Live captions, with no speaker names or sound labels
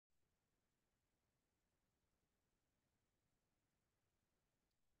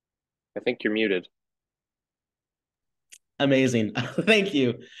I think you're muted. Amazing. Thank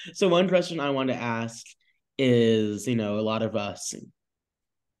you. So one question I want to ask is, a lot of us,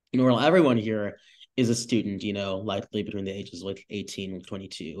 well, everyone here is a student, likely between the ages of like 18 and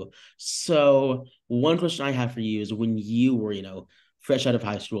 22. So one question I have for you is when you were, fresh out of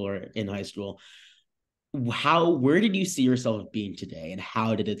high school or in high school, where did you see yourself being today and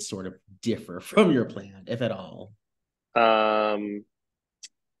how did it sort of differ from your plan, if at all? Um,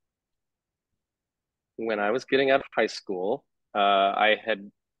 when I was getting out of high school, I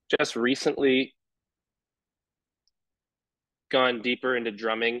had just recently gone deeper into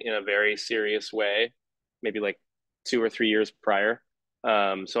drumming in a very serious way, maybe like 2 or 3 years prior.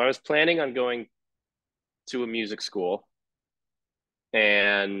 So I was planning on going to a music school,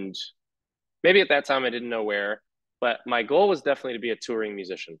 and maybe at that time I didn't know where, but my goal was definitely to be a touring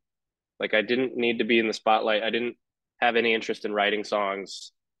musician. Like I didn't need to be in the spotlight. I didn't have any interest in writing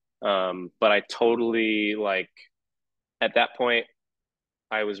songs. But I totally like at that point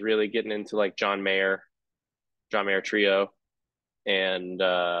I was really getting into like John Mayer Trio, and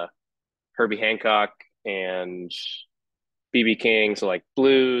Herbie Hancock and BB King. So like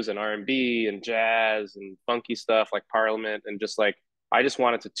blues and R&B and jazz and funky stuff like Parliament, and just like I just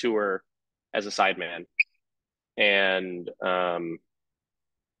wanted to tour as a sideman. And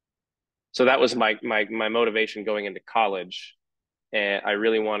so that was my motivation going into college. And I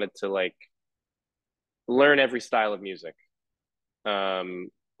really wanted to like learn every style of music. Um,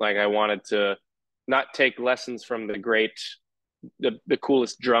 like I wanted to not take lessons from the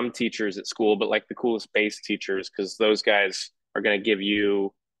coolest drum teachers at school, but like the coolest bass teachers, because those guys are going to give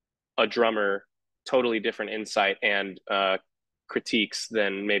you a drummer totally different insight and critiques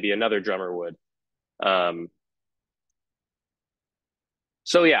than maybe another drummer would. Um,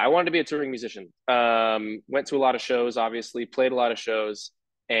 so yeah, I wanted to be a touring musician. Went to a lot of shows, obviously, played a lot of shows,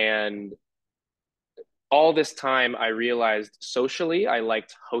 and all this time I realized socially I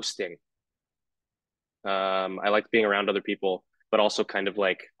liked hosting. I liked being around other people, but also kind of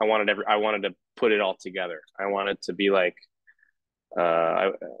like I wanted to put it all together. I wanted to be like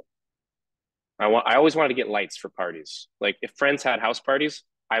uh, I always wanted to get lights for parties. Like if friends had house parties,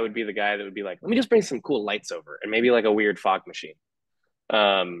 I would be the guy that would be like, let me just bring some cool lights over and maybe like a weird fog machine.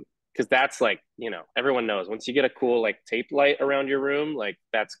 Because that's like, everyone knows once you get a cool like tape light around your room, like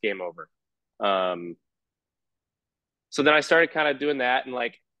that's game over. Um, so then I started kind of doing that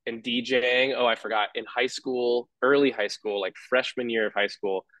and DJing. Oh, I forgot. In high school, early high school, like freshman year of high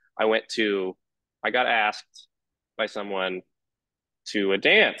school, I went to, I got asked by someone to a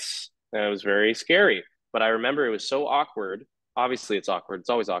dance. And it was very scary. But I remember it was so awkward. Obviously, it's awkward. It's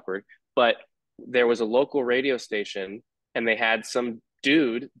always awkward. But there was a local radio station and they had some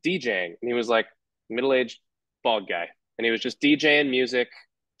dude DJing. And he was like middle aged bald guy. And he was just DJing music,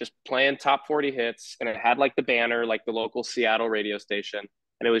 just playing top 40 hits. And it had like the banner, like the local Seattle radio station.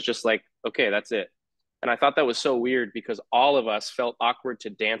 And it was just like, okay, that's it. And I thought that was so weird because all of us felt awkward to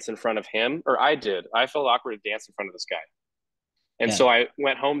dance in front of him, or I did. I felt awkward to dance in front of this guy. And Yeah. so I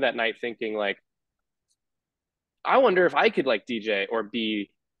went home that night thinking like, I wonder if I could like DJ or be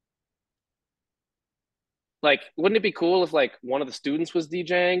like, wouldn't it be cool if like one of the students was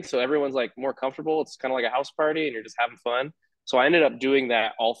DJing so everyone's like more comfortable? It's kind of like a house party and you're just having fun. So I ended up doing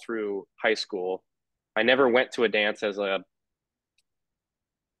that all through high school. I never went to a dance as a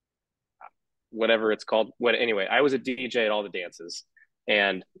whatever it's called. What anyway, I was a DJ at all the dances,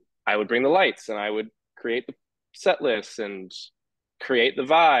 and I would bring the lights and I would create the set lists and create the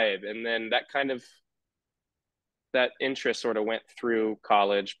vibe, and then that interest sort of went through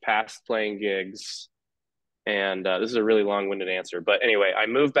college, past playing gigs. And this is a really long-winded answer, but anyway, I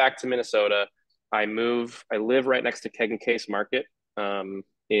moved back to Minnesota. I live right next to Keg and Case Market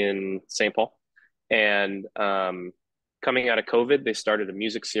in St. Paul, and coming out of COVID, they started a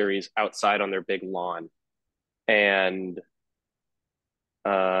music series outside on their big lawn, and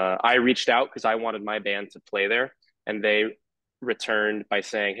I reached out because I wanted my band to play there, and they returned by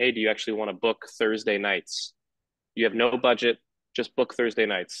saying, "Hey, do you actually want to book Thursday nights? You have no budget, just book Thursday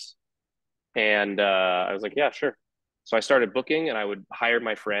nights." And I was like, yeah, sure. So I started booking and I would hire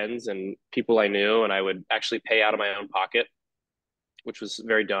my friends and people I knew, and I would actually pay out of my own pocket, which was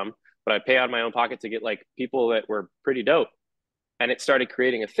very dumb. But I'd pay out of my own pocket to get like people that were pretty dope. And it started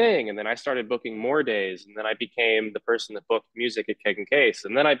creating a thing. And then I started booking more days. And then I became the person that booked music at Keg and Case.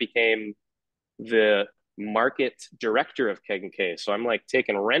 And then I became the market director of Keg and Case. So I'm like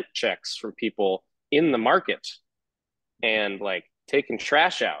taking rent checks from people in the market and like taking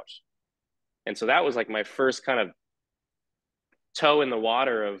trash out. And so that was like my first kind of toe in the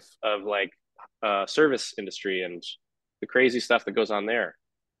water of like service industry and the crazy stuff that goes on there.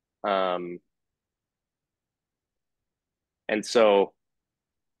 Um, and so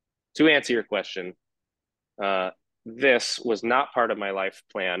to answer your question, uh, this was not part of my life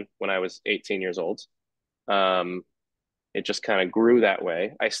plan when I was 18 years old. Um, it just kind of grew that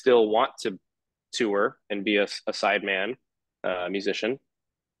way. I still want to tour and be a sideman musician.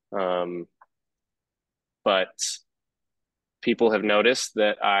 Um, but people have noticed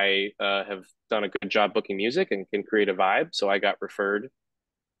that I have done a good job booking music and can create a vibe. So I got referred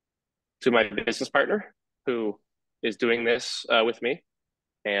to my business partner who is doing this with me.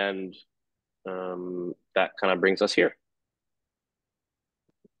 And that kind of brings us here.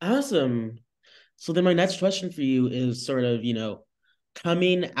 Awesome. So then my next question for you is sort of,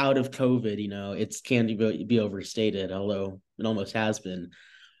 coming out of COVID, it's can be overstated, although it almost has been.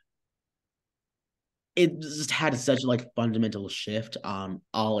 It just had such a like fundamental shift on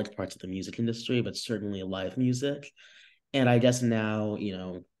all like parts of the music industry, but certainly live music. And I guess now,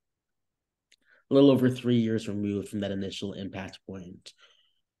 a little over 3 years removed from that initial impact point,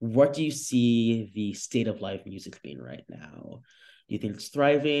 what do you see the state of live music being right now? Do you think it's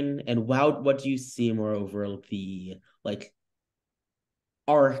thriving? And what do you see moreover the like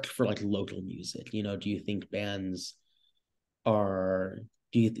arc for like local music? Do you think bands are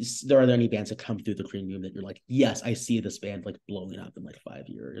do you are there any bands that come through the green room that you're like, yes, I see this band like blowing up in like 5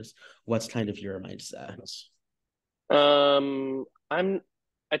 years? What's kind of your mindset? I'm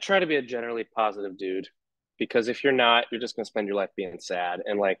I try to be a generally positive dude because if you're not, you're just gonna spend your life being sad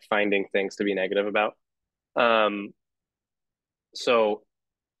and like finding things to be negative about. Um, so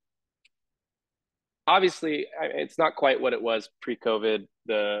obviously, it's not quite what it was pre-COVID.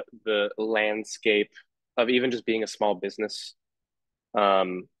 The landscape of even just being a small business.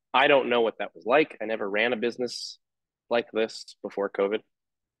 I don't know what that was like. I never ran a business like this before COVID,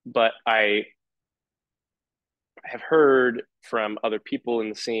 but I have heard from other people in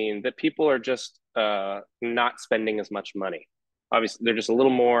the scene that people are just not spending as much money. Obviously, they're just a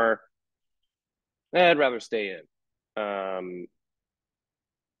little more. I'd rather stay in,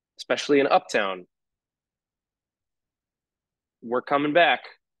 especially in Uptown. We're coming back,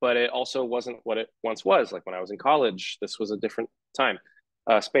 but it also wasn't what it once was. Like when I was in college, this was a different time,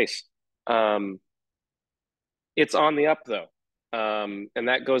 space. Um, it's on the up though, and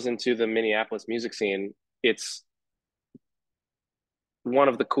that goes into the Minneapolis music scene. It's one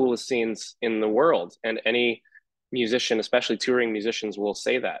of the coolest scenes in the world, and any musician, especially touring musicians, will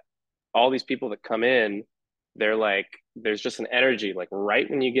say that. All these people that come in, they're like, there's just an energy. Like right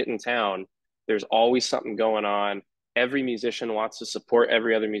when you get in town, there's always something going on. Every musician wants to support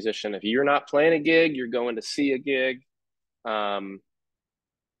every other musician. If you're not playing a gig, you're going to see a gig. Um,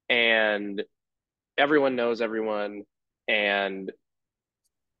 and everyone knows everyone. And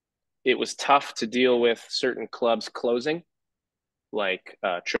it was tough to deal with certain clubs closing, like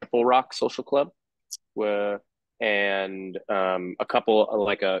Triple Rock Social Club, where, and a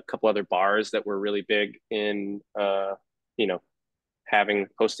couple other bars that were really big in you know having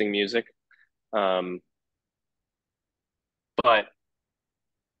hosting music. Um, but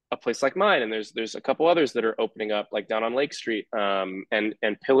a place like mine, and there's a couple others that are opening up, like down on Lake Street, and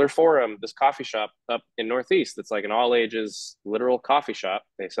Pillar Forum, this coffee shop up in Northeast. That's like an all ages literal coffee shop.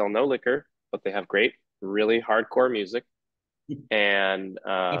 They sell no liquor, but they have great, really hardcore music. And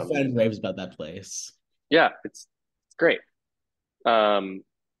My friend raves about that place. yeah, it's great. Um,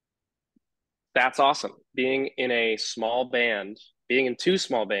 that's awesome. Being in a small band, being in two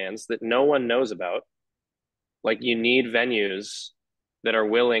small bands that no one knows about, like you need venues that are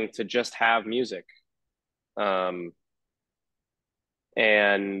willing to just have music. Um,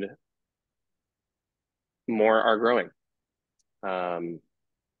 and more are growing. Does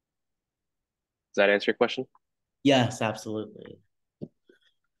that answer your question? Yes, absolutely.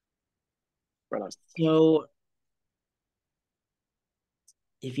 Right on. So,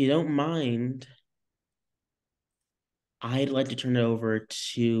 if you don't mind, I'd like to turn it over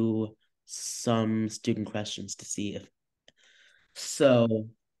to some student questions to see if so.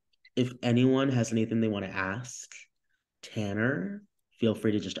 If anyone has anything they want to ask Tanner, feel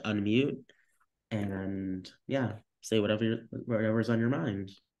free to just unmute and yeah, say whatever's on your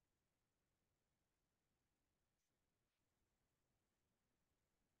mind.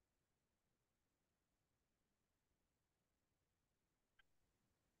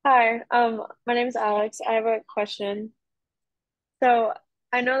 Hi, my name is Alex. I have a question. So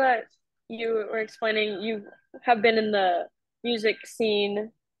I know that you were explaining you have been in the music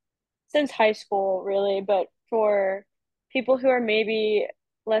scene since high school, really, but for people who are maybe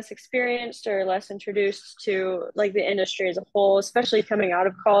less experienced or less introduced to like the industry as a whole, especially coming out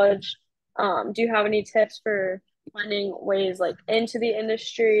of college, do you have any tips for finding ways like into the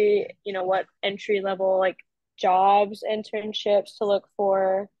industry, what entry level like jobs, internships to look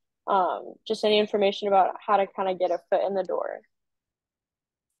for, just any information about how to kind of get a foot in the door.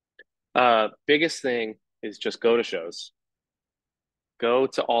 Biggest thing is just go to shows. Go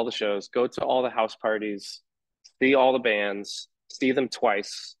to all the shows, go to all the house parties, see all the bands, see them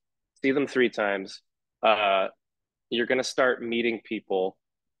twice, see them 3 times. Uh, you're going to start meeting people.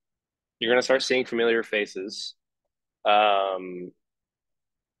 You're going to start seeing familiar faces. Um,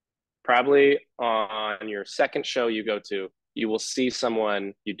 Probably on your second show you go to, you will see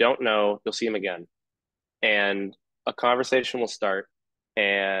someone you don't know, you'll see them again. And a conversation will start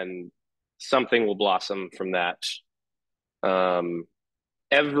and something will blossom from that. Um,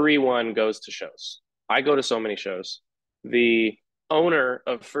 Everyone goes to shows. I go to so many shows. The owner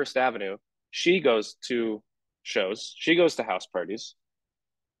of First Avenue, she goes to shows. She goes to house parties.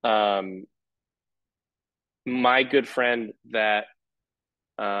 Um, my good friend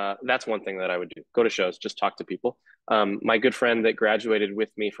that's one thing that I would do. Go to shows, just talk to people. My good friend that graduated with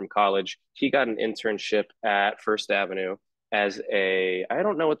me from college, he got an internship at First Avenue as I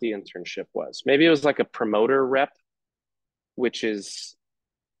don't know what the internship was. Maybe it was like a promoter rep, which is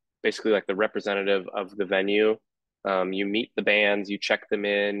basically like the representative of the venue. You meet the bands, you check them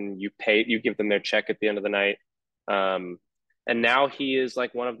in, you give them their check at the end of the night. Um, and now he is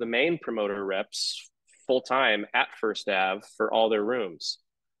like one of the main promoter reps full time at First Ave for all their rooms.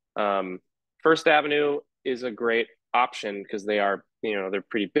 Um, First Avenue is a great option because they're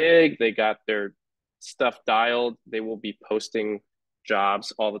pretty big. They got their stuff dialed. They will be posting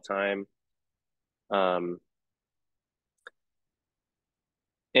jobs all the time. Um,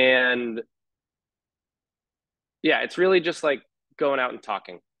 and yeah, it's really just like going out and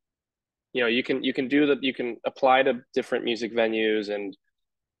talking. You can apply to different music venues and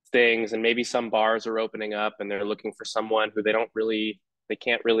things, and maybe some bars are opening up and they're looking for someone who they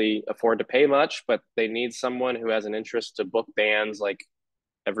can't really afford to pay much, but they need someone who has an interest to book bands like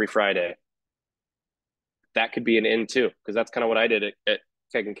every Friday. That could be an in too, because that's kind of what I did at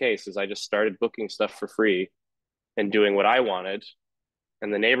Keg and Case is I just started booking stuff for free and doing what I wanted.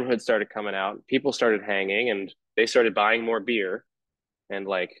 And the neighborhood started coming out, people started hanging and they started buying more beer. And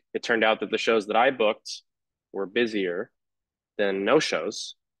like it turned out that the shows that I booked were busier than no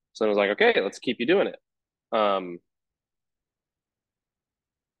shows. So I was like, okay, let's keep you doing it. Um,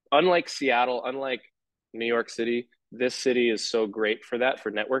 Unlike Seattle, unlike New York City, this city is so great for that, for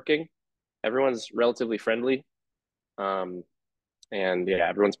networking. Everyone's relatively friendly. Um, and yeah,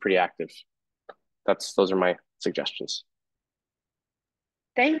 everyone's pretty active. Those are my suggestions.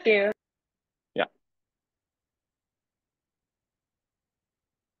 Thank you. Yeah.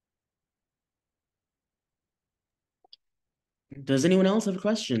 Does anyone else have a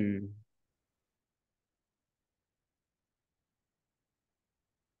question?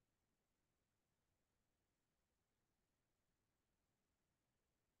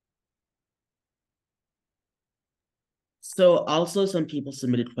 So also some people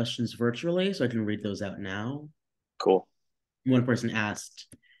submitted questions virtually, so I can read those out now. Cool. One person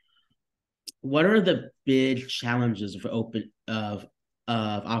asked, what are the big challenges of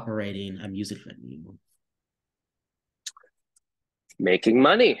operating a music venue? Making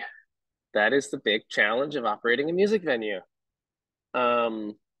money. That is the big challenge of operating a music venue.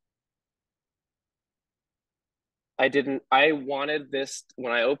 Um, I wanted this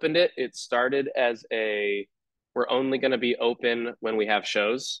when I opened it. It started as we're only going to be open when we have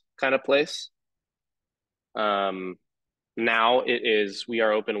shows kind of place. Um, Now we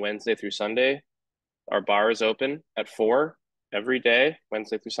are open Wednesday through Sunday. Our bar is open at 4 every day,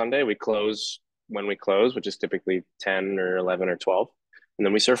 Wednesday through Sunday. We close when we close, which is typically 10 or 11 or 12. And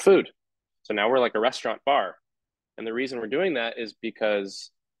then we serve food. So now we're like a restaurant bar. And the reason we're doing that is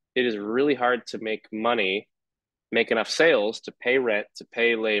because it is really hard to make money, make enough sales to pay rent, to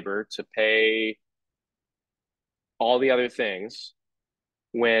pay labor, to pay all the other things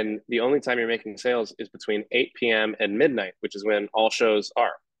when the only time you're making sales is between 8 p.m. and midnight, which is when all shows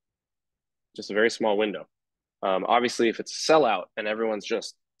are. Just a very small window. Obviously, if it's a sellout and everyone's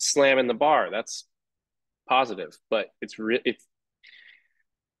just slamming the bar, that's positive. But it's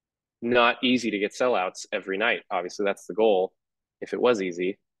not easy to get sellouts every night. Obviously, that's the goal. If it was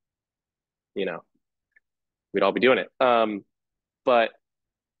easy, you know, we'd all be doing it. But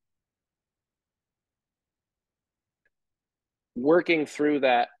working through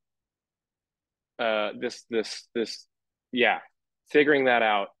that, this, yeah, figuring that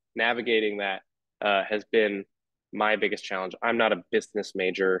out, navigating that has been my biggest challenge. I'm not a business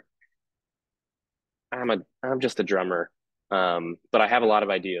major. I'm just a drummer. But I have a lot of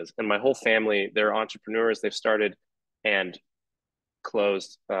ideas, and my whole family, they're entrepreneurs. They've started and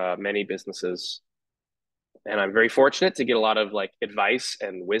closed many businesses, and I'm very fortunate to get a lot of like advice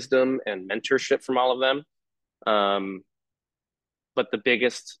and wisdom and mentorship from all of them. Um, but the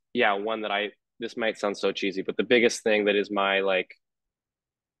biggest, yeah, one that I this might sound so cheesy, but the biggest thing that is my like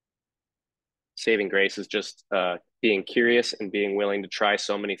saving grace is just being curious and being willing to try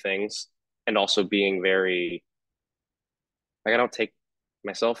so many things, and also being very like I don't take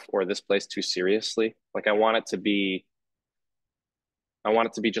myself or this place too seriously. Like I want it to be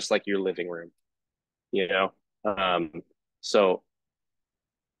just like your living room, you know? Um, so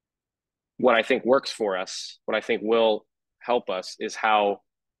what I think works for us, what I think will help us is how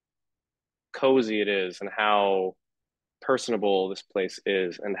cozy it is and how personable this place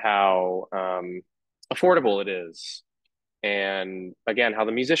is and how affordable it is. And again, how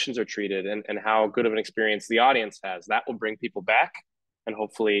the musicians are treated and how good of an experience the audience has. That will bring people back and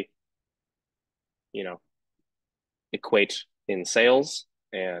hopefully, you know, equate in sales.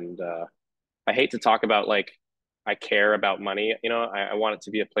 And I hate to talk about like I care about money. You know, I want it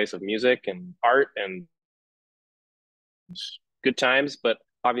to be a place of music and art and good times. But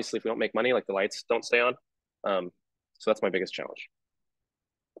obviously, if we don't make money, like the lights don't stay on. So that's my biggest challenge.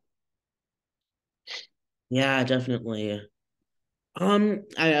 Yeah, definitely.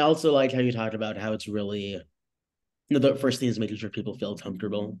 I also like how you talked about how it's really, the first thing is making sure people feel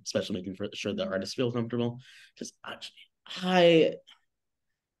comfortable, especially making sure the artists feel comfortable. Because I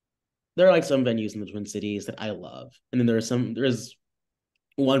there are like some venues in the Twin Cities that I love, and then there's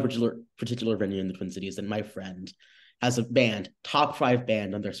one particular venue in the Twin Cities that my friend has a band, top 5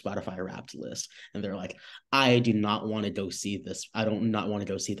 band on their Spotify Wrapped list, and they're like, I do not want to go see this. I don't not want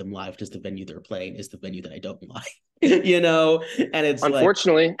to go see them live because the venue they're playing is the venue that I don't like, you know. And it's like,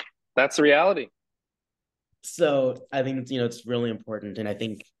 Unfortunately, that's the reality. so I think it's really important, and I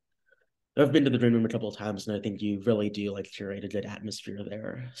think I've been to the Dream Room a couple of times, and I think you really do like curate a good atmosphere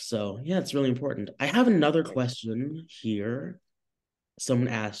there. So yeah, it's really important. I have another Thanks. question here. Someone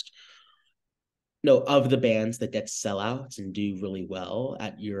asked, no, of the bands that get sellouts and do really well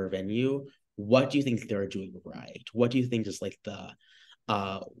at your venue, what do you think they're doing right? What do you think is like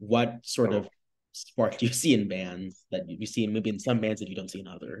what sort of Oh, spark do you see in bands that you see maybe in some bands that you don't see in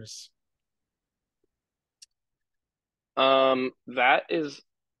others? that is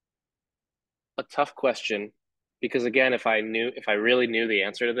a tough question because again, if I really knew the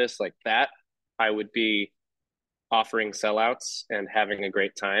answer to this like that, I would be offering sellouts and having a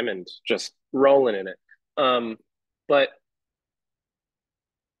great time and just rolling in it. Um, but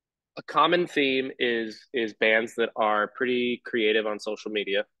a common theme is bands that are pretty creative on social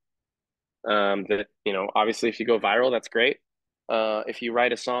media. That obviously, if you go viral, that's great. If you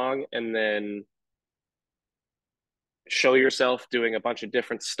write a song and then show yourself doing a bunch of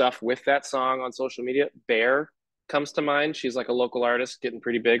different stuff with that song on social media, Bear comes to mind. She's like a local artist, getting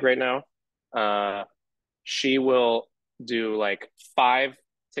pretty big right now. Uh, she will do like 5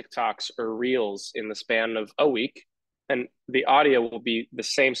 TikToks or reels in the span of a week, and the audio will be the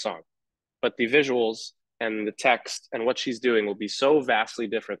same song, but the visuals and the text and what she's doing will be so vastly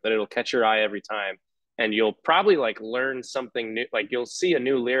different that it'll catch your eye every time. And you'll probably like learn something new, like you'll see a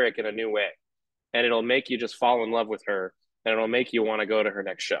new lyric in a new way, and it'll make you just fall in love with her, and it'll make you want to go to her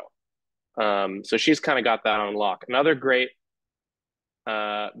next show. So she's kind of got that on lock. Another great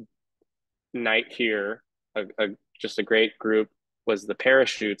uh, night here, just a great group was the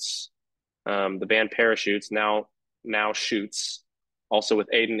Parachutes, the band Parachutes. Now Shoots, also with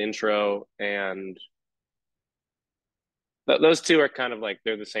Aiden Intro, and those two are kind of like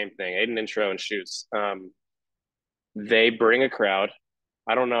they're the same thing. Aiden Intro and Shoots. They bring a crowd.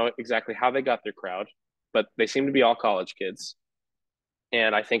 I don't know exactly how they got their crowd, but they seem to be all college kids.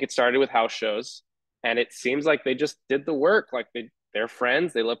 And I think it started with house shows, and it seems like they just did the work. Like they're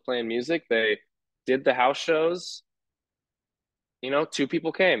friends. They love playing music. They did the house shows. 2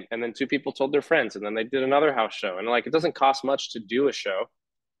 people came, and then 2 people told their friends, and then they did another house show. And like it doesn't cost much to do a show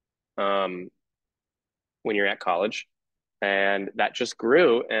um, when you're at college, and that just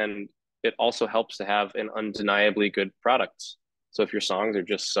grew. And it also helps to have an undeniably good product. So if your songs are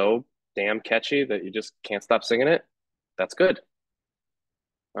just so damn catchy that you just can't stop singing it, that's good.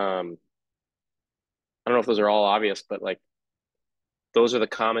 I don't know if those are all obvious, but like those are the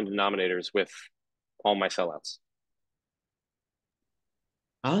common denominators with all my sellouts.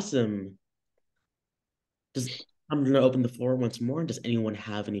 Awesome. Does I'm gonna open the floor once more. Does anyone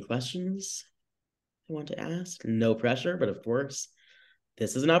have any questions they want to ask? No pressure, but of course,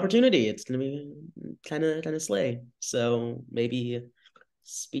 this is an opportunity. It's gonna be kind of slay. So maybe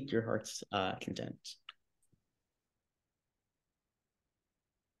speak your heart's content.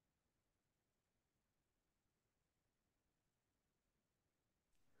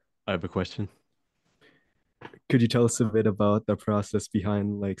 I have a question. Could you tell us a bit about the process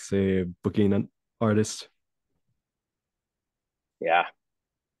behind, like, say, booking an artist? Yeah.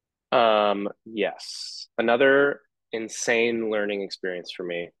 Yes. Another insane learning experience for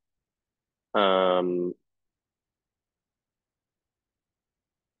me. Um,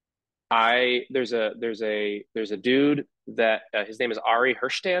 there's a dude that his name is Ari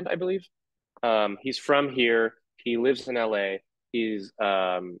Herstand, I believe. He's from here. He lives in LA. He's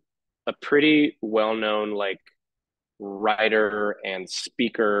a pretty well-known like writer and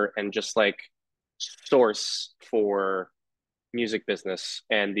speaker and just like source for music business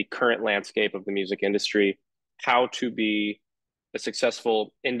and the current landscape of the music industry, how to be a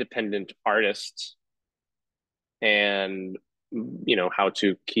successful independent artist, and how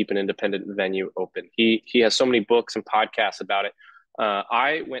to keep an independent venue open. He has so many books and podcasts about it.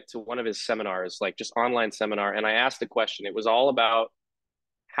 I went to one of his seminars, like just online seminar, and I asked a question. It was all about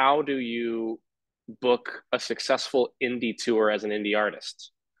how do you book a successful indie tour as an indie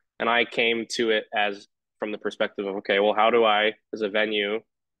artist? And I came to it as from the perspective of, okay, well, how do I, as a venue,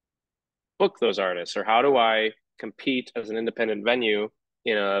 book those artists? Or how do I compete as an independent venue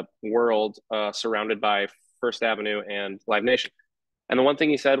in a world surrounded by First Avenue and Live Nation? And the one thing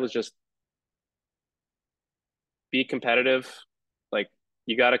he said was just be competitive. Like,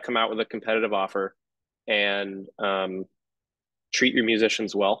 you got to come out with a competitive offer and treat your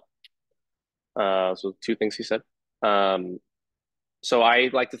musicians well. So, two things he said. Um, So I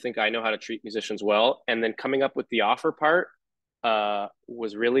like to think I know how to treat musicians well. And then coming up with the offer part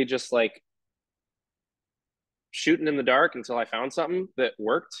was really just like shooting in the dark until I found something that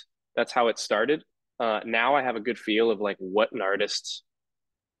worked. That's how it started. Now I have a good feel of like what an artist,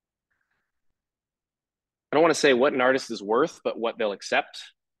 I don't want to say what an artist is worth, but what they'll accept.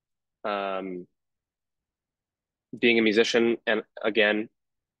 Um, Being a musician, and again,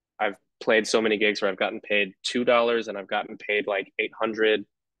 I've played so many gigs where I've gotten paid $2 and I've gotten paid like 800,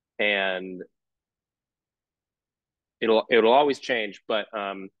 and it'll always change, but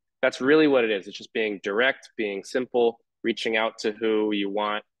that's really what it is. It's just being direct, being simple, reaching out to who you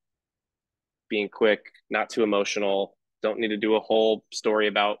want, being quick, not too emotional. Don't need to do a whole story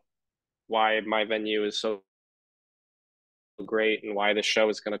about why my venue is so great and why this show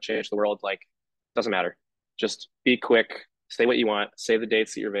is going to change the world. Like, doesn't matter. Just be quick, say what you want, say the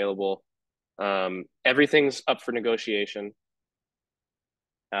dates that you're available. Everything's up for negotiation.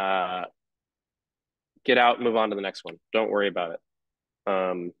 Uh, get out, move on to the next one. Don't worry about it.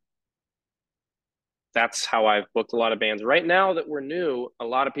 That's how I've booked a lot of bands. Right now that we're new, a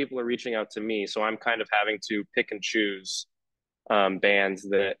lot of people are reaching out to me, so I'm kind of having to pick and choose bands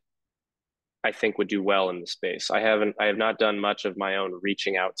that I think would do well in the space. I have not done much of my own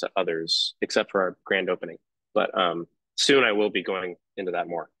reaching out to others except for our grand opening, but soon I will be going into that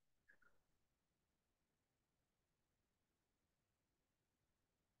more.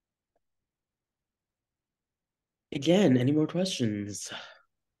 Again, any more questions?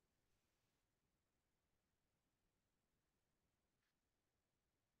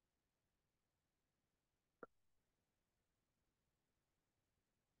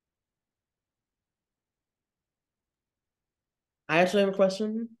 I actually have a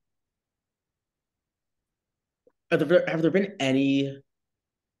question. Have there been any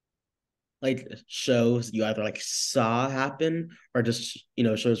like shows you either like saw happen or just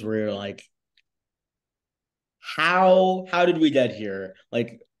shows where you're like, how did we get here?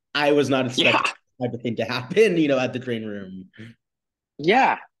 Like, I was not Yeah, expecting that type of thing to happen, at the train room.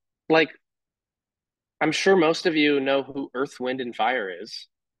 yeah. Like, I'm sure most of you know who Earth, Wind, and Fire is.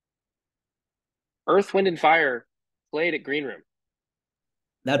 Earth, Wind, and Fire played at Green Room.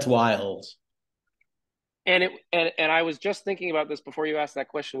 That's wild. And I was just thinking about this before you asked that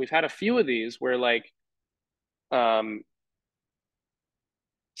question. We've had a few of these where like um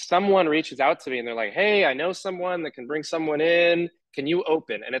someone reaches out to me and they're like, "Hey, I know someone that can bring someone in. Can you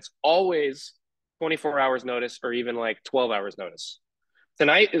open?" And it's always 24 hours notice or even like 12 hours notice.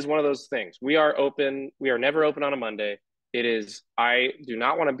 Tonight is one of those things. We are open. We are never open on a Monday. It is, I do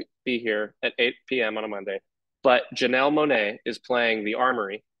not want to be here at 8 p.m. on a Monday, but Janelle Monáe is playing the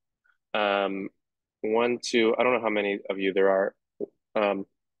Armory. Um, one, two, I don't know how many of you there are. Um,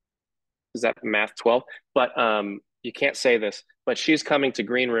 is that math 12? But you can't say this, but she's coming to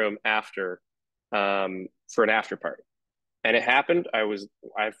Green Room after for an after party. And it happened.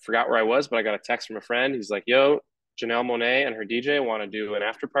 I forgot where I was, but I got a text from a friend. He's like, "Yo, Janelle Monáe and her DJ want to do an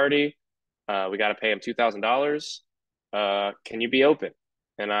after party. We got to pay him $2,000. Can you be open?"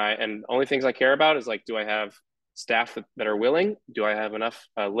 And only things I care about is like, do I have staff that are willing? Do I have enough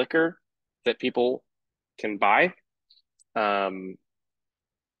liquor that people can buy? Um,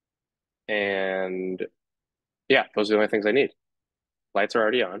 And yeah, those are the only things I need. Lights are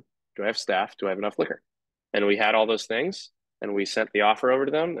already on. Do I have staff? Do I have enough liquor? And we had all those things, and we sent the offer over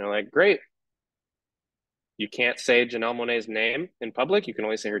to them. They're like, great. You can't say Janelle Monae's name in public. You can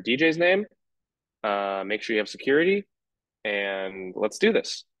only say her DJ's name. Make sure you have security, and let's do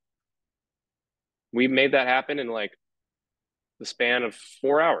this. We made that happen in like the span of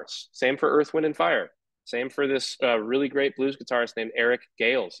 4 hours. Same for Earth, Wind, and Fire. Same for this really great blues guitarist named Eric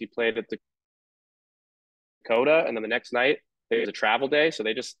Gales. He played at the Dakota, and then the next night there was a travel day, so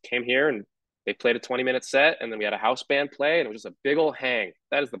they just came here and they played a 20-minute set, and then we had a house band play, and it was just a big old hang.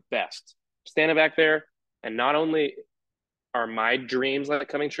 That is the best. Standing back there, and not only are my dreams like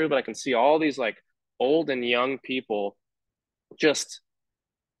coming true, but I can see all these like old and young people just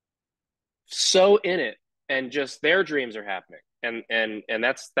so in it, and just their dreams are happening. And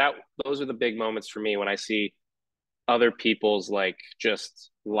that's that. Those are the big moments for me when I see other people's like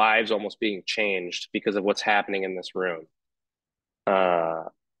just lives almost being changed because of what's happening in this room. Uh,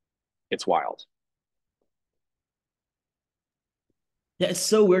 it's wild. Yeah, it's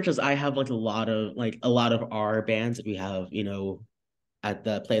so weird because I have like a lot of our bands that we have, at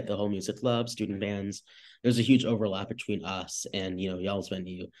the play at the whole music club, student bands. There's a huge overlap between us and y'all's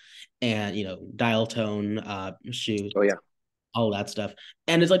venue, and dial tone, shoot, Oh yeah. all that stuff.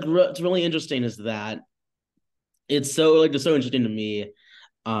 And it's like it's really interesting is that it's so interesting to me,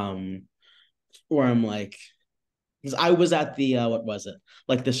 um, where I'm like, because I was at the what was it,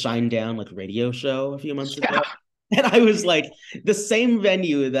 like the Shine Down like radio show a few months ago. Yeah. And I was like, the same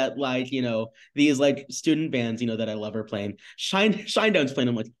venue that like, these like student bands, that I love are playing. Shinedown's playing.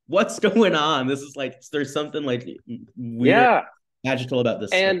 I'm like, what's going on? This is like, there's something like weird, Yeah. magical about this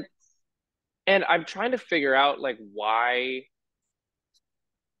space. And I'm trying to figure out like why.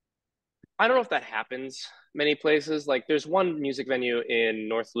 I don't know if that happens many places. Like there's one music venue in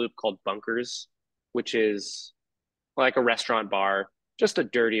North Loop called Bunkers, which is like a restaurant bar, just a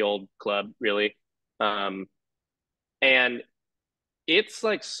dirty old club, really. Um, and it's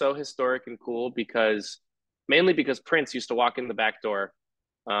like so historic and cool because mainly because Prince used to walk in the back door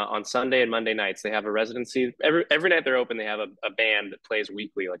on Sunday and Monday nights. They have a residency every night they're open. They have a band that plays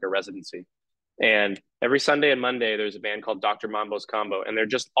weekly, like a residency. And every Sunday and Monday, there's a band called Dr. Mambo's Combo, and they're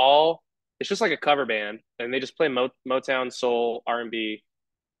just all. It's just like a cover band, and they just play Motown, soul, R&B,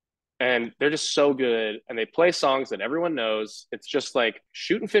 and they're just so good. And they play songs that everyone knows. It's just like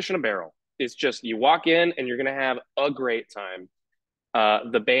shooting fish in a barrel. It's just you walk in and you're gonna have a great time.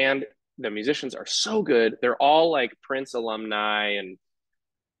 The band, the musicians are so good. They're all like Prince alumni and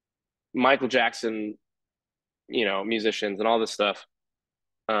Michael Jackson, musicians and all this stuff.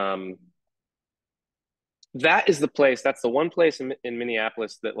 Um, that is the place. That's the one place in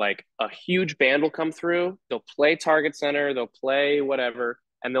Minneapolis that like a huge band will come through. They'll play Target Center, they'll play whatever,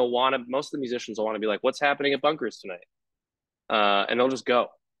 and they'll want to. Most of the musicians will want to be like, "What's happening at Bunkers tonight?" And they'll just go.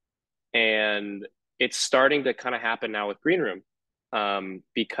 And it's starting to kind of happen now with Green Room,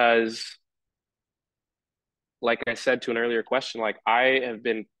 because, like I said to an earlier question, like I have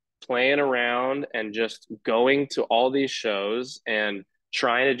been playing around and just going to all these shows and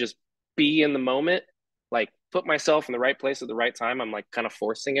trying to just be in the moment, like put myself in the right place at the right time. I'm like kind of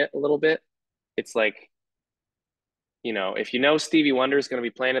forcing it a little bit. It's like, if Stevie Wonder is going to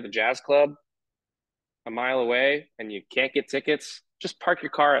be playing at the jazz club a mile away and you can't get tickets, just park your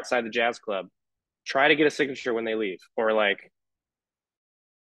car outside the jazz club. Try to get a signature when they leave, or like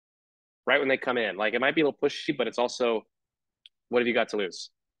right when they come in. Like it might be a little pushy, but it's also, what have you got to lose?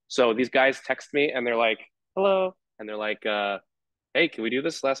 So these guys text me and they're like, hello. And they're like, hey, can we do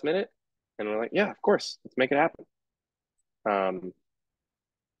this last minute? And we're like, yeah, of course. Let's make it happen. Um,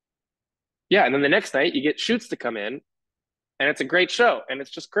 yeah. And then the next night you get Shoots to come in and it's a great show. And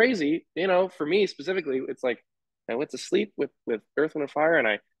it's just crazy. For me specifically, it's like I went to sleep with Earth, Wind, and Fire and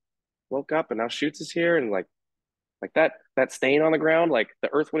I woke up and now Shoots is here. And like that stain on the ground, like the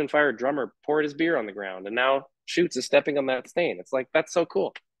Earth, Wind, and Fire drummer poured his beer on the ground. And now Shoots is stepping on that stain. It's like, that's so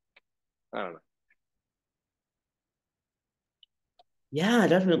cool. I don't know. Yeah,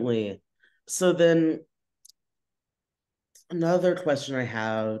 definitely. So then another question I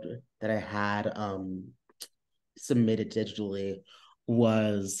had that I had submitted digitally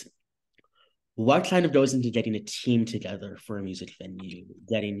was what kind of goes into getting a team together for a music venue,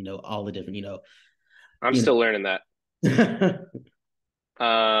 getting, all the different, I'm you still learning that. know.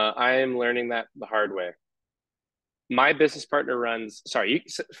 I am learning that the hard way. My business partner runs. Sorry, you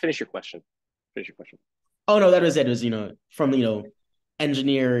finish your question. Finish your question. Oh no, that was it. It was, from,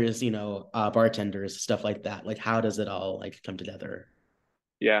 engineers, bartenders, stuff like that. Like how does it all like come together?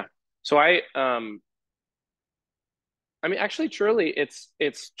 Yeah. So I mean, actually, truly,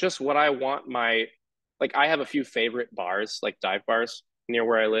 it's just what I want my like. I have a few favorite bars, like dive bars near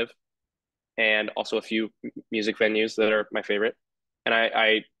where I live, and also a few music venues that are my favorite. And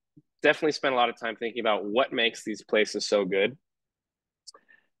I definitely spend a lot of time thinking about what makes these places so good.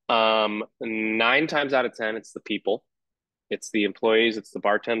 9 times out of 10, it's the people, it's the employees, it's the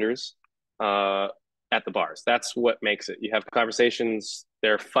bartenders uh, at the bars. That's what makes it. You have conversations,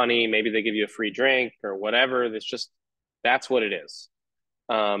 they're funny, maybe they give you a free drink or whatever. It's just that's what it is.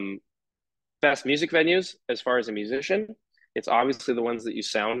 Um, Best music venues, as far as a musician, it's obviously the ones that you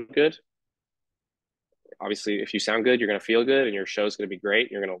sound good. Obviously, if you sound good, you're going to feel good and your show's going to be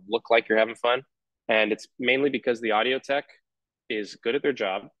great. You're going to look like you're having fun. And it's mainly because the audio tech is good at their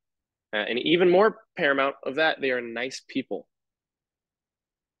job. And even more paramount of that, they are nice people.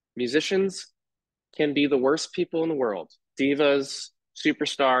 Musicians can be the worst people in the world, divas,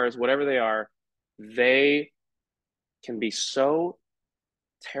 superstars, whatever they are. They can be so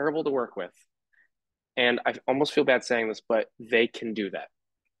terrible to work with. And I almost feel bad saying this, but they can do that.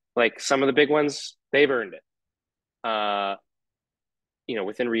 Like some of the big ones, they've earned it, uh,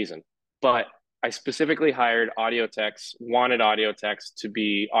 within reason. But I specifically hired audio techs, wanted audio techs to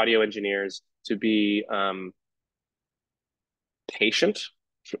be audio engineers, to be patient,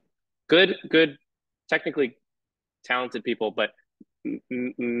 good, technically talented people, but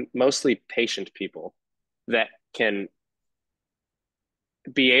mostly patient people that can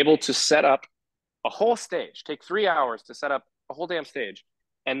be able to set up a whole stage, take 3 hours to set up a whole damn stage,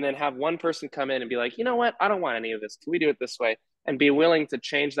 and then have one person come in and be like, you know what? I don't want any of this. Can we do it this way? And be willing to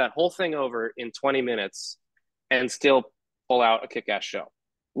change that whole thing over in 20 minutes and still pull out a kick ass show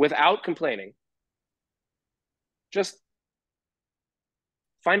without complaining. Just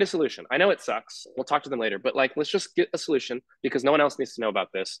find a solution. I know it sucks. We'll talk to them later, but like, let's just get a solution because no one else needs to know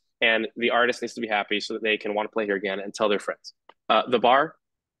about this. And the artist needs to be happy so that they can want to play here again and tell their friends. The bar,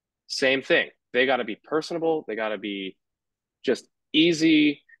 same thing. They got to be personable. They got to be just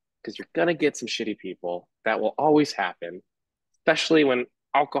easy because you're going to get some shitty people. That will always happen, especially when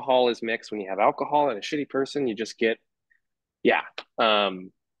alcohol is mixed. When you have alcohol and a shitty person, you just get, yeah.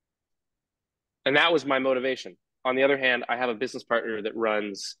 And that was my motivation. On the other hand, I have a business partner that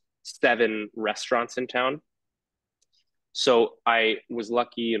runs 7 restaurants in town. So I was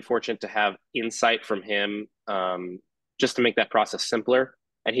lucky and fortunate to have insight from him, just to make that process simpler.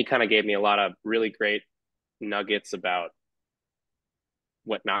 And he kind of gave me a lot of really great nuggets about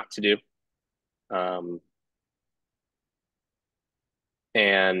what not to do.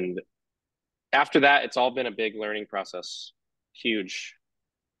 And after that, it's all been a big learning process. Huge.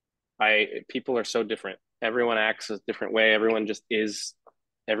 People are so different. Everyone acts a different way. Everyone's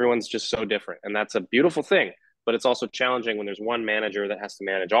just so different. And that's a beautiful thing, but it's also challenging when there's one manager that has to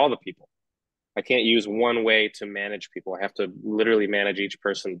manage all the people. I can't use one way to manage people. I have to literally manage each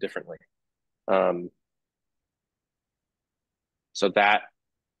person differently. So that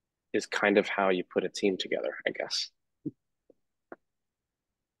is kind of how you put a team together, I guess.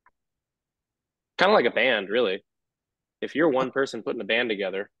 Kind of like a band, really. If you're one person putting a band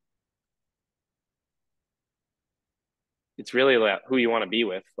together, it's really like who you want to be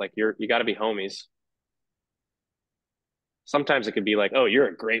with. Like you got to be homies. Sometimes it could be like, oh, you're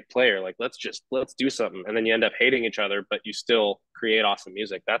a great player. Like let's do something, and then you end up hating each other, but you still create awesome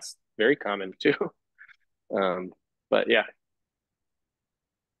music. That's very common too. Um, but yeah,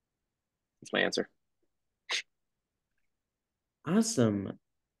 that's my answer. Awesome.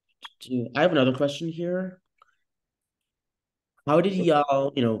 I have another question here. How did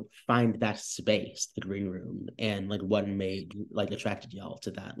y'all, find that space, the green room, and like what made like attracted y'all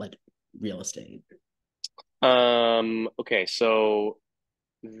to that like real estate? Okay, so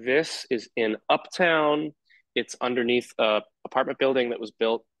this is in Uptown. It's underneath a apartment building that was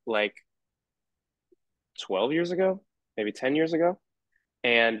built like 12 years ago, maybe 10 years ago.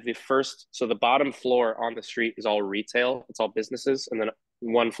 And so the bottom floor on the street is all retail, it's all businesses, and then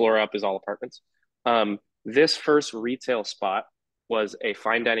one floor up is all apartments. This first retail spot was a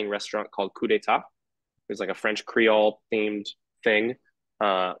fine dining restaurant called Coup d'etat. It was like a French Creole themed thing,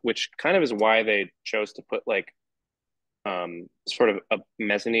 which kind of is why they chose to put like sort of a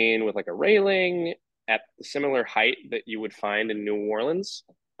mezzanine with like a railing at the similar height that you would find in New Orleans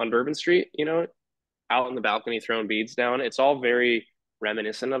on Bourbon Street, out in the balcony throwing beads down. It's all very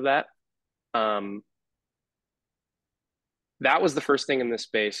reminiscent of that. Um, that was the first thing in this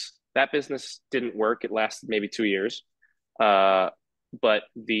space. That business didn't work. It lasted maybe 2 years. Uh, but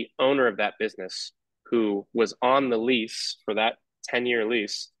the owner of that business, who was on the lease for that 10-year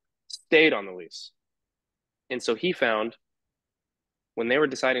lease, stayed on the lease. And so he found when they were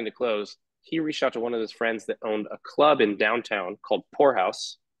deciding to close he reached out to one of his friends that owned a club in downtown called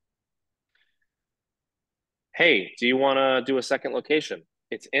Poorhouse. Hey, do you want to do a second location?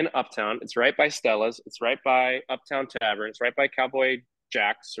 It's in Uptown. It's right by Stella's. It's right by Uptown Tavern. It's right by Cowboy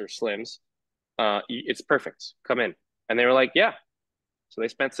Jack's or Slim's. It's perfect. Come in. And they were like, yeah. So they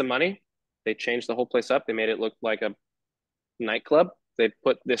spent some money. They changed the whole place up. They made it look like a nightclub. They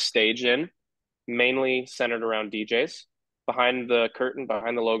put this stage in, mainly centered around DJs. Behind the curtain,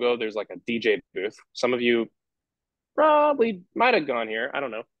 behind the logo, there's like a DJ booth. Some of you probably might have gone here. I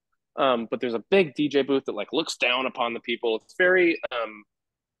don't know. But there's a big DJ booth that like looks down upon the people. It's very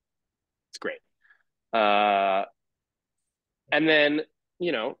it's great. Uh and then,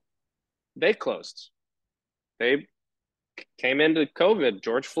 you know, they closed. They came into COVID,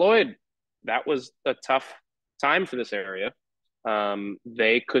 George Floyd. That was a tough time for this area.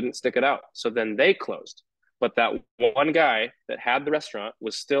 They couldn't stick it out. So then they closed. But that one guy that had the restaurant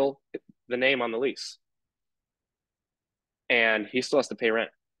was still the name on the lease. And he still has to pay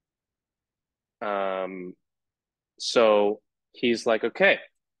rent. So he's like, okay,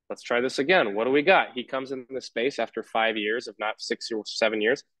 let's try this again. What do we got? He comes in the space after 5 years, if not 6 or 7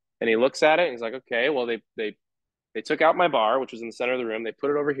 years, and he looks at it and he's like, okay, well, they took out my bar, which was in the center of the room. They put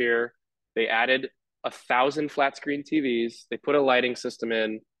it over here. They added 1,000 flat screen TVs. They put a lighting system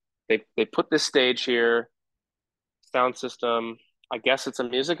in. They put this stage here, sound system. I guess it's a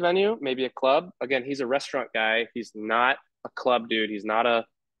music venue, maybe a club. Again, he's a restaurant guy. He's not a club dude. He's not a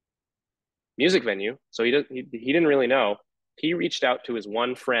music venue. So he didn't really know. He reached out to his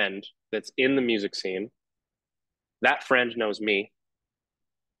one friend that's in the music scene. That friend knows me.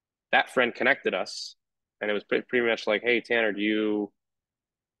 That friend connected us. And it was pretty much like, hey, Tanner, do you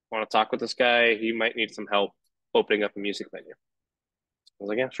want to talk with this guy? He might need some help opening up a music venue. I was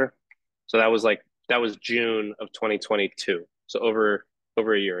like, yeah, sure. So that was June of 2022. So over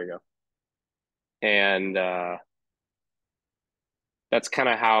a year ago. And that's kind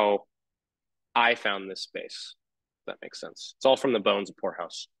of how I found this space. If that makes sense. It's all from the bones of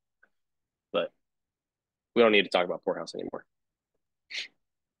Poorhouse. But we don't need to talk about Poorhouse anymore.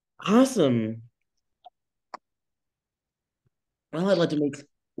 Awesome. Well, I'd like to make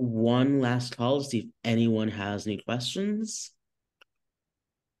one last call to see if anyone has any questions.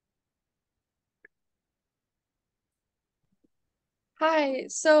 Hi,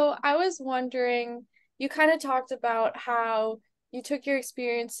 so I was wondering, you kind of talked about how you took your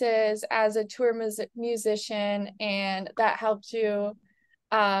experiences as a tour musician and that helped you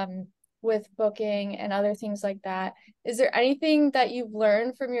um, with booking and other things like that. Is there anything that you've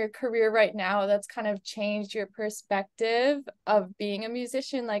learned from your career right now that's kind of changed your perspective of being a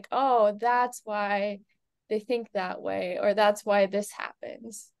musician? Like, oh, that's why they think that way, or that's why this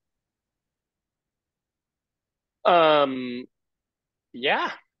happens. Um,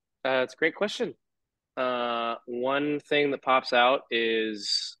 yeah, it's a great question. One thing that pops out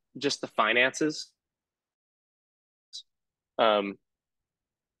is just the finances. Um,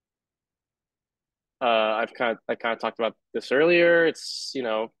 I kind of talked about this earlier. It's, you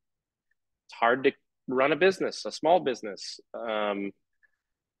know, it's hard to run a business, a small business.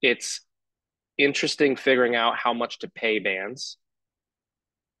 It's interesting figuring out how much to pay bands.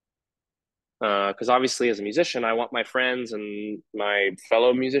 Because obviously, as a musician, I want my friends and my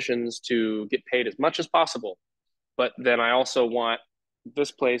fellow musicians to get paid as much as possible. But then I also want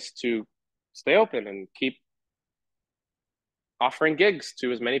this place to stay open and keep offering gigs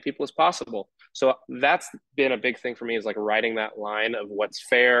to as many people as possible. So that's been a big thing for me, is like writing that line of what's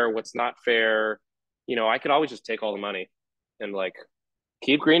fair, what's not fair. You know, I could always just take all the money and like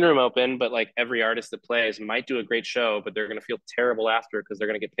keep green room open, but like every artist that plays might do a great show, but they're going to feel terrible after because they're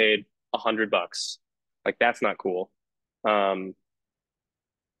going to get paid $100. Like that's not cool. Um,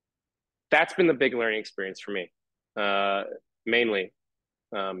 that's been the big learning experience for me, mainly.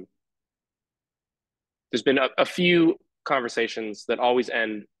 Um, there's been a few conversations that always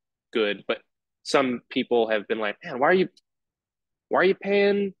end good, but some people have been like, man, why are you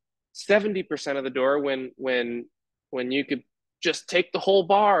paying 70% of the door when you could just take the whole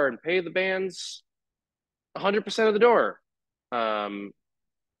bar and pay the bands 100% of the door? Um,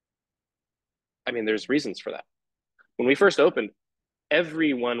 I mean, there's reasons for that. When we first opened,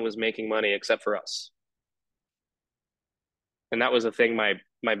 everyone was making money except for us. And that was a thing my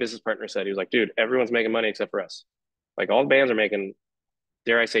business partner said. He was like, dude, everyone's making money except for us. Like all the bands are making,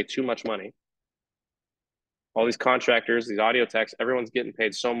 dare I say, too much money. All these contractors, these audio techs, everyone's getting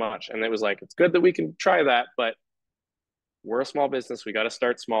paid so much. And it was like, it's good that we can try that, but we're a small business. We got to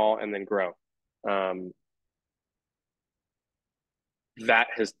start small and then grow. Um, that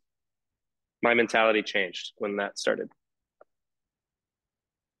has, my mentality changed when that started.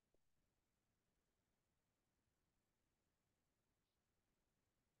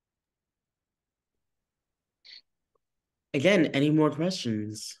 Again, any more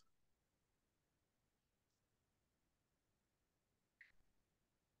questions?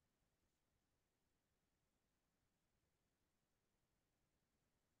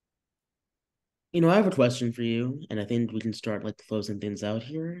 I have a question for you, and I think we can start like closing things out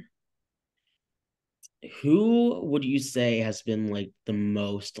here. Who would you say has been like the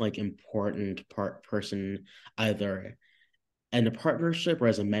most like important person, either in a partnership or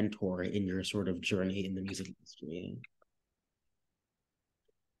as a mentor in your sort of journey in the music industry?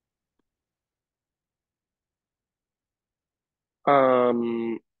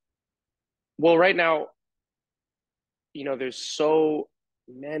 Um, well, right now, there's so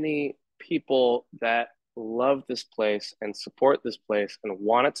many people that love this place and support this place and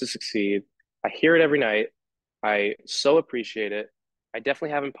want it to succeed. I hear it every night. I so appreciate it. I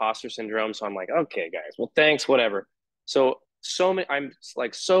definitely have imposter syndrome, so I'm like, okay, guys, well, thanks, whatever. So many, I'm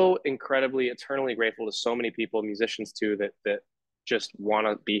like so incredibly, eternally grateful to so many people, musicians too, that just want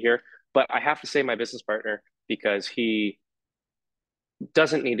to be here. But I have to say, my business partner, because he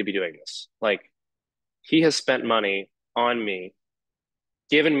doesn't need to be doing this. Like, he has spent money on me,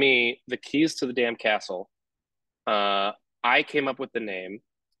 given me the keys to the damn castle. Uh, I came up with the name.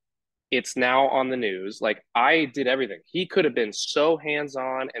 It's now on the news. Like, I did everything. He could have been so hands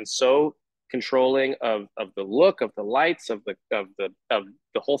on and so controlling of the look, of the lights, of the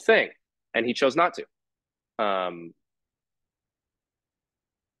whole thing, and he chose not to. And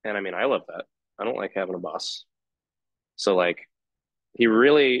I mean, I love that. I don't like having a boss. So like, he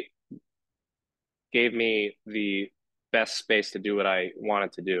really gave me the best space to do what I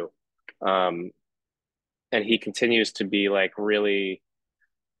wanted to do. Um, and he continues to be like really.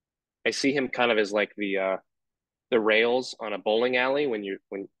 I see him kind of as like the rails on a bowling alley when you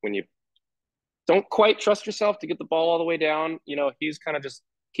don't quite trust yourself to get the ball all the way down. He's kind of just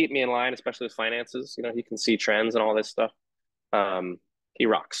keep me in line, especially with finances. He can see trends and all this stuff. He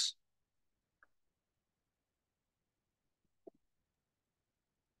rocks.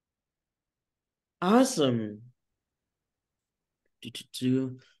 Awesome.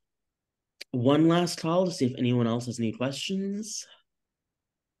 One last call to see if anyone else has any questions.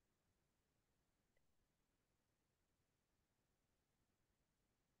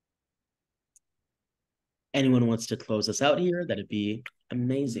 Anyone wants to close us out here, that'd be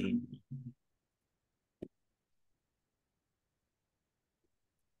amazing.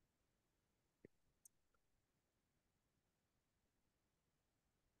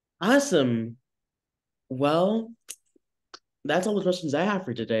 Awesome. Well, that's all the questions I have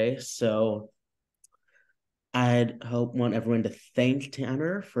for today. So I'd want everyone to thank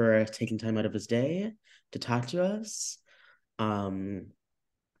Tanner for taking time out of his day to talk to us. Um,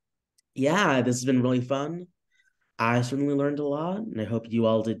 yeah, this has been really fun. I certainly learned a lot, and I hope you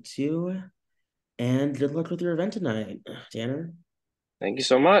all did too. And good luck with your event tonight, Tanner. Thank you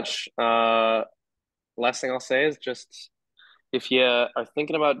so much. Last thing I'll say is just if you are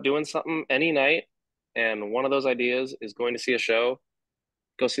thinking about doing something any night and one of those ideas is going to see a show,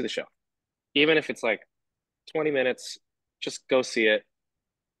 go see the show. Even if it's like 20 minutes, just go see it.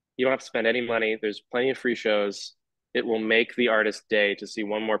 You don't have to spend any money. There's plenty of free shows. It will make the artist's day to see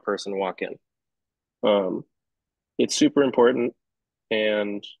one more person walk in. Um, it's super important,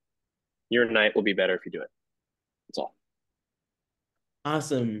 and your night will be better if you do it. That's all.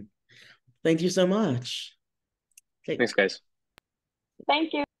 Awesome. Thank you so much. Okay. Thanks, guys.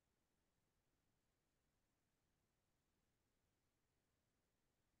 Thank you.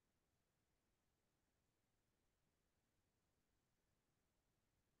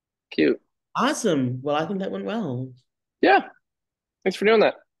 Cute. Awesome. Well, I think that went well. Yeah. Thanks for doing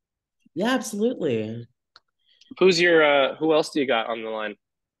that. Yeah, absolutely. Who else do you got on the line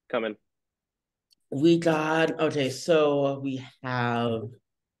coming? Okay, so we have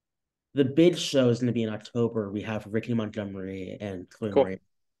the big show is going to be in October. We have Ricky Montgomery and Chloe Cool. Ray.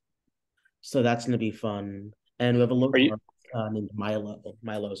 So that's going to be fun. And we have a Are local you? artist named Milo.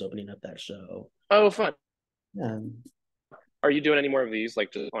 Milo's opening up that show. Oh, fun. Yeah. Are you doing any more of these,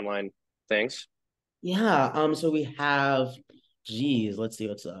 like just online things? Yeah. So we have, geez, let's see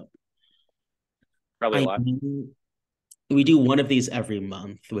what's up. Probably a I lot. we do one of these every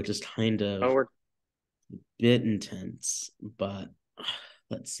month, which is kind Oh, of we're a bit intense. But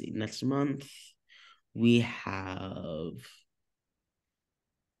let's see. Next month we have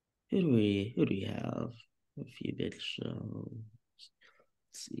who do we have? A few big shows.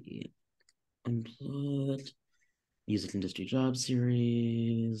 Let's see. Unplugged. Music Industry Job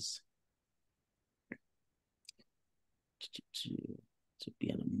Series. To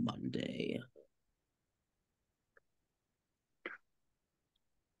be on a Monday.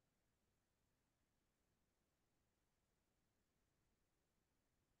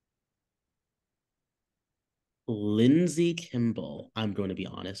 Lindsay Kimball. I'm going to be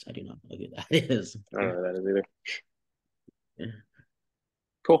honest. I do not know who that is. I don't know who that is either. Yeah.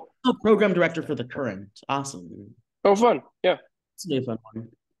 Cool. Oh, program director for The Current. Awesome. Oh, fun. Yeah. It's a fun one.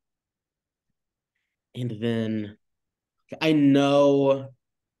 And then I know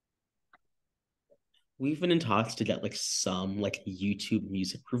we've been in talks to get like some like YouTube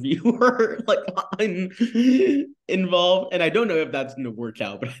music reviewer like involved. And I don't know if that's gonna work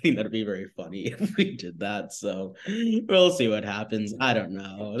out, but I think that'd be very funny if we did that. So we'll see what happens. I don't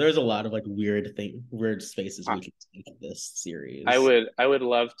know. There's a lot of like weird spaces we can take this series. I would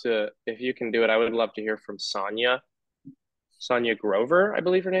love to, if you can do it, I would love to hear from Sonia Grover, I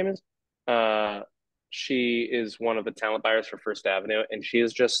believe her name is. She is one of the talent buyers for First Avenue, and she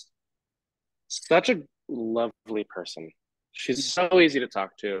is just such a lovely person. She's so easy to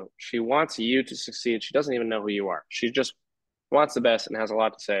talk to. She wants you to succeed. She doesn't even know who you are. She just wants the best and has a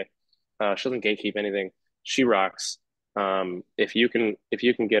lot to say. She doesn't gatekeep anything. She rocks. If you can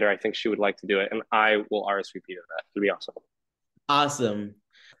get her, I think she would like to do it, and I will RSVP to that. It'd be awesome. Awesome.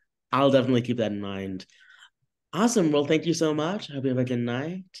 I'll definitely keep that in mind. Awesome. Well, thank you so much. I hope you have a good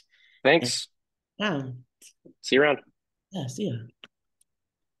night. Thanks. And, yeah. See you around. Yeah, see ya.